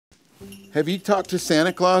Have you talked to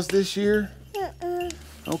Santa Claus this year?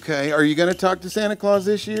 Okay. Are you going to talk to Santa Claus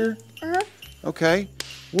this year? Okay.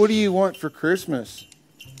 What do you want for Christmas?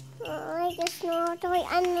 I just know toy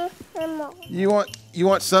and remote. You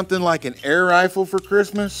want something like an air rifle for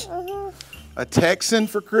Christmas? A Texan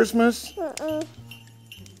for Christmas?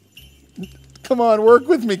 Come on, work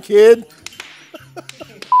with me, kid.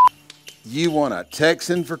 You want a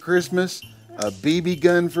Texan for Christmas? A BB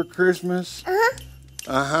gun for Christmas?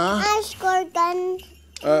 A squirt gun.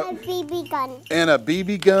 A BB gun. And a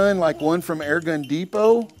BB gun, like one from Airgun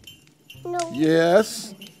Depot? No.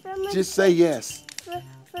 Yes. Just say yes.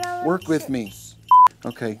 Work with me.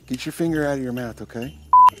 Okay, get your finger out of your mouth, okay?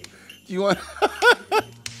 You want...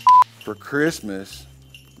 For Christmas,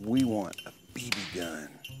 we want a BB gun.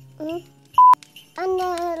 And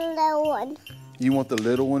the little one. You want the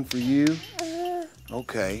little one for you?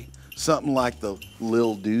 Okay. Something like the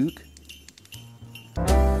Lil Duke?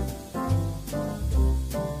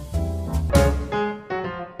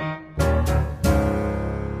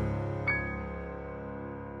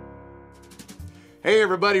 Hey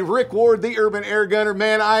everybody, Rick Ward, the Urban Air Gunner.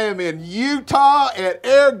 Man, I am in Utah at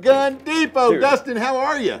Airgun Depot. Dude. Dustin, how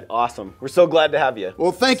are you? Awesome. We're so glad to have you.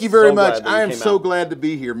 Well, thank you very much. Glad I am so glad to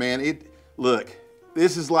be here, man. Look,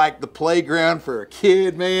 this is like the playground for a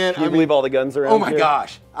kid, man. Can you believe all the guns around Oh my here?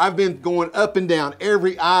 gosh. I've been going up and down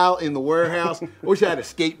every aisle in the warehouse. I wish I had a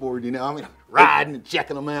skateboard, you know. I mean, riding and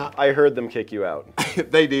checking them out. I heard them kick you out.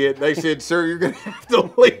 They did. They said, sir, you're going to have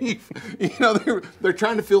to leave. You know, they're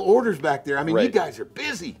trying to fill orders back there. I mean, Right. you guys are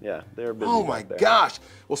busy. Yeah, they're busy. Oh my back there. gosh.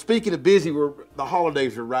 Well, speaking of busy, the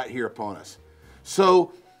holidays are right here upon us.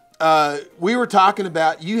 So we were talking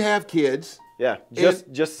about, you have kids. Yeah,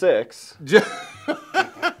 just 6.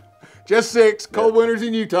 Just 6 cold winters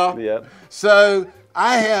in Utah. Yep. So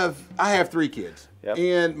I have 3 kids. Yep.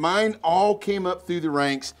 And mine all came up through the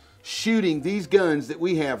ranks shooting these guns that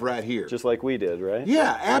we have right here. Just like we did, right?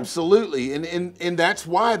 Yeah, absolutely. And that's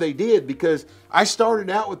why they did, because I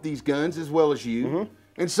started out with these guns as well as you.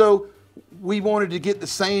 And so we wanted to get the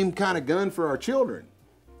same kind of gun for our children.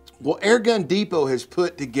 Well, Airgun Depot has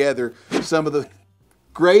put together some of the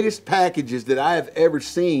greatest packages that I have ever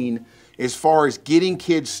seen as far as getting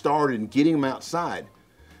kids started and getting them outside.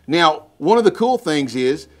 Now, one of the cool things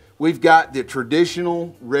is we've got the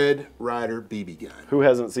traditional Red Ryder BB gun. Who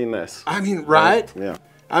hasn't seen this? I mean, right? Yeah.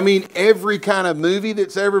 I mean, every kind of movie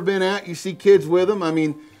that's ever been out, you see kids with them. I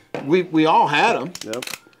mean, we all had them. Yep.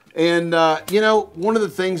 And, you know, one of the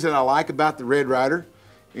things that I like about the Red Ryder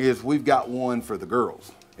is we've got one for the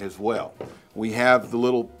girls as well. We have the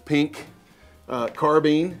little pink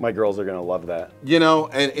carbine. My girls are gonna love that. You know,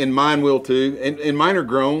 and mine will too. And mine are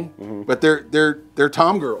grown, but they're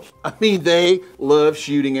Tom girls. I mean, they love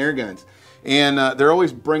shooting air guns, and they're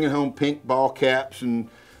always bringing home pink ball caps and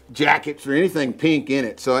jackets or anything pink in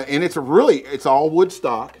it. So, and it's all wood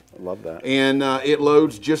stock. I love that. And it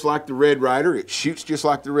loads just like the Red Ryder. It shoots just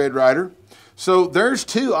like the Red Ryder. So there's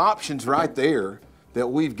 2 options right there that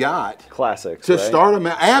we've got. Classics, to right? start them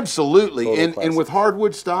out. Absolutely, Total and with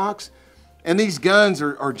hardwood stocks. And these guns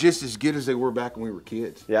are just as good as they were back when we were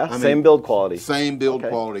kids. Yeah, I mean, same build quality. Same build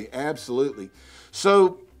quality, absolutely.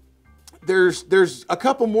 So there's a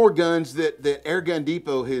couple more guns that Airgun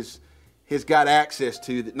Depot has got access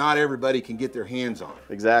to that not everybody can get their hands on.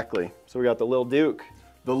 Exactly. So we got the Lil Duke.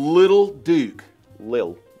 The Little Duke.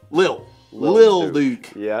 Lil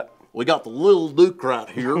Duke. Yeah. We got the Little Duke right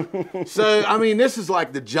here. So, I mean, this is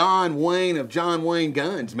like the John Wayne of John Wayne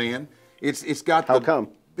guns, man. It's got How come?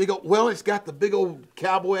 Well, it's got the big old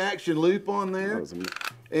cowboy action loop on there,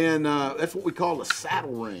 and that's what we call a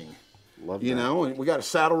saddle ring. Love that. You know, and we got a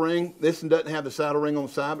saddle ring. This one doesn't have the saddle ring on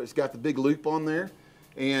the side, but it's got the big loop on there,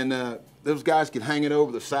 and those guys could hang it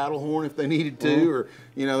over the saddle horn if they needed to, or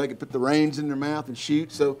you know, they could put the reins in their mouth and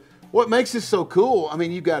shoot. So, what makes this so cool? I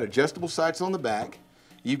mean, you've got adjustable sights on the back.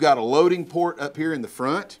 You've got a loading port up here in the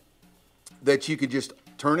front that you could just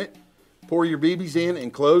turn it, pour your BBs in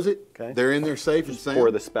and close it. Okay. They're in there safe and sound.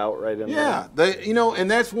 Pour the spout right in there. Yeah, you know, and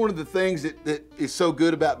that's one of the things that is so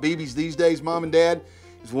good about BBs these days, Mom and Dad,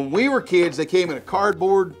 is when we were kids, they came in a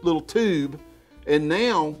cardboard little tube, and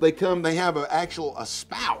now they have a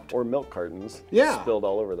spout. Or milk cartons. Yeah. Spilled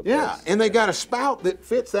all over the place. Yeah, and they got a spout that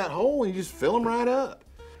fits that hole, and you just fill them right up.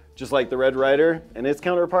 Just like the Red Ryder and its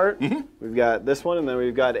counterpart, we've got this one, and then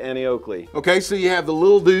we've got Annie Oakley. Okay, so you have the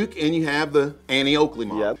Little Duke and you have the Annie Oakley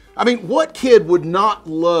model. Yep. I mean, what kid would not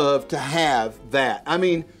love to have that? I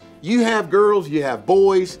mean, you have girls, you have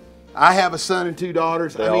boys. I have a son and 2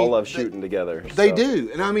 daughters. They all love shooting together. They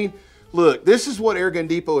do, and I mean, look, this is what Airgun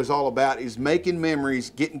Depot is all about, is making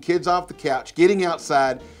memories, getting kids off the couch, getting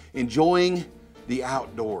outside, enjoying the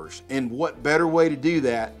outdoors. And what better way to do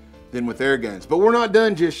that than with air guns? But we're not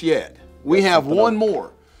done just yet. We have one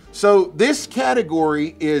more. So this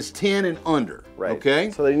category is 10 and under. Right.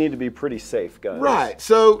 Okay. So they need to be pretty safe guns. Right.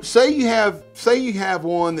 So say you have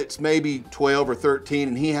one that's maybe 12 or 13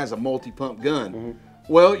 and he has a multi-pump gun.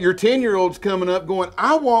 Well, your 10-year-old's coming up going,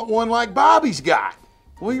 I want one like Bobby's got.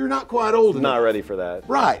 Well, you're not quite old enough. Not ready for that.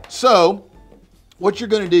 Right. So what you're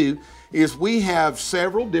going to do is we have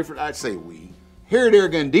several different, I'd say we, here at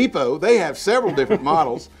Airgun Depot, they have several different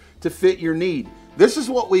models to fit your need. This is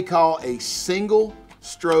what we call a single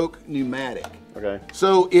stroke pneumatic. Okay.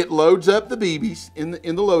 So it loads up the BBs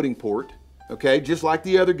in the loading port, okay, just like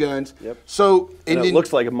the other guns. Yep. So and it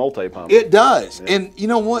looks like a multi-pump. It does. Yeah. And you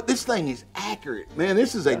know what? This thing is accurate. Man,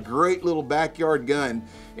 this is a great little backyard gun.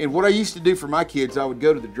 And what I used to do for my kids, I would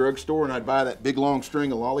go to the drugstore and I'd buy that big long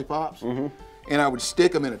string of lollipops and I would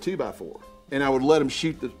stick them in a 2x4 and I would let them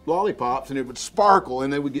shoot the lollipops and it would sparkle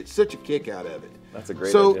and they would get such a kick out of it. That's a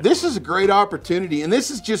great So idea. this is a great opportunity, and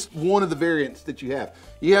this is just one of the variants that you have.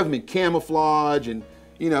 You have them in camouflage, and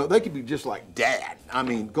you know they could be just like Dad. I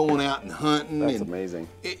mean, going out and hunting. That's and amazing.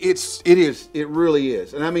 It really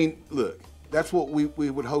is. And I mean, look, that's what we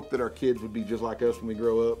would hope that our kids would be just like us when we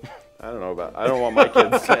grow up. I don't want my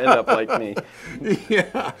kids to end up like me.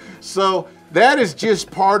 Yeah. So that is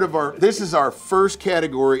just part of this is our first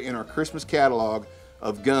category in our Christmas catalog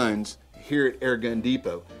of guns here at Airgun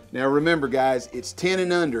Depot. Now remember guys, it's 10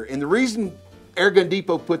 and under. And the reason Airgun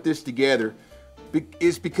Depot put this together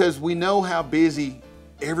is because we know how busy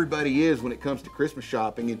everybody is when it comes to Christmas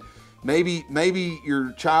shopping. And maybe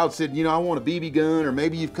your child said, you know, I want a BB gun, or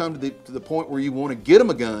maybe you've come to the point where you want to get them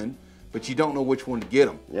a gun, but you don't know which one to get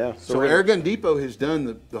them. Yeah. So Airgun Depot has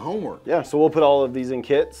done the homework. Yeah, so we'll put all of these in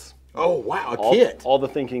kits. Oh wow, a kit. All the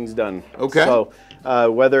thinking's done. Okay. So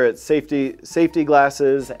whether it's safety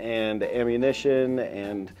glasses and ammunition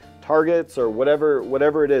and targets or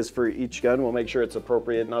whatever it is for each gun, we'll make sure it's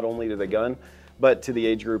appropriate not only to the gun, but to the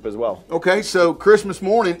age group as well. Okay, so Christmas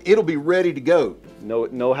morning, it'll be ready to go.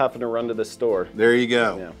 No having to run to the store. There you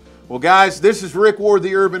go. Yeah. Well guys, this is Rick Ward,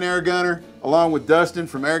 the Urban Air Gunner, along with Dustin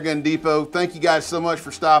from Airgun Depot. Thank you guys so much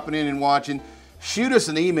for stopping in and watching. Shoot us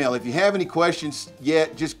an email. If you have any questions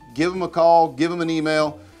yet, just give them a call, give them an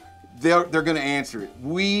email. They're going to answer it.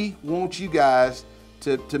 We want you guys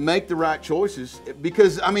to make the right choices,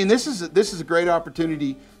 because I mean this is a great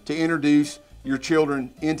opportunity to introduce your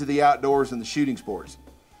children into the outdoors and the shooting sports.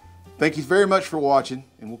 Thank you very much for watching,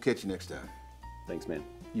 and we'll catch you next time. Thanks, man.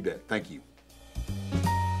 You bet. Thank you.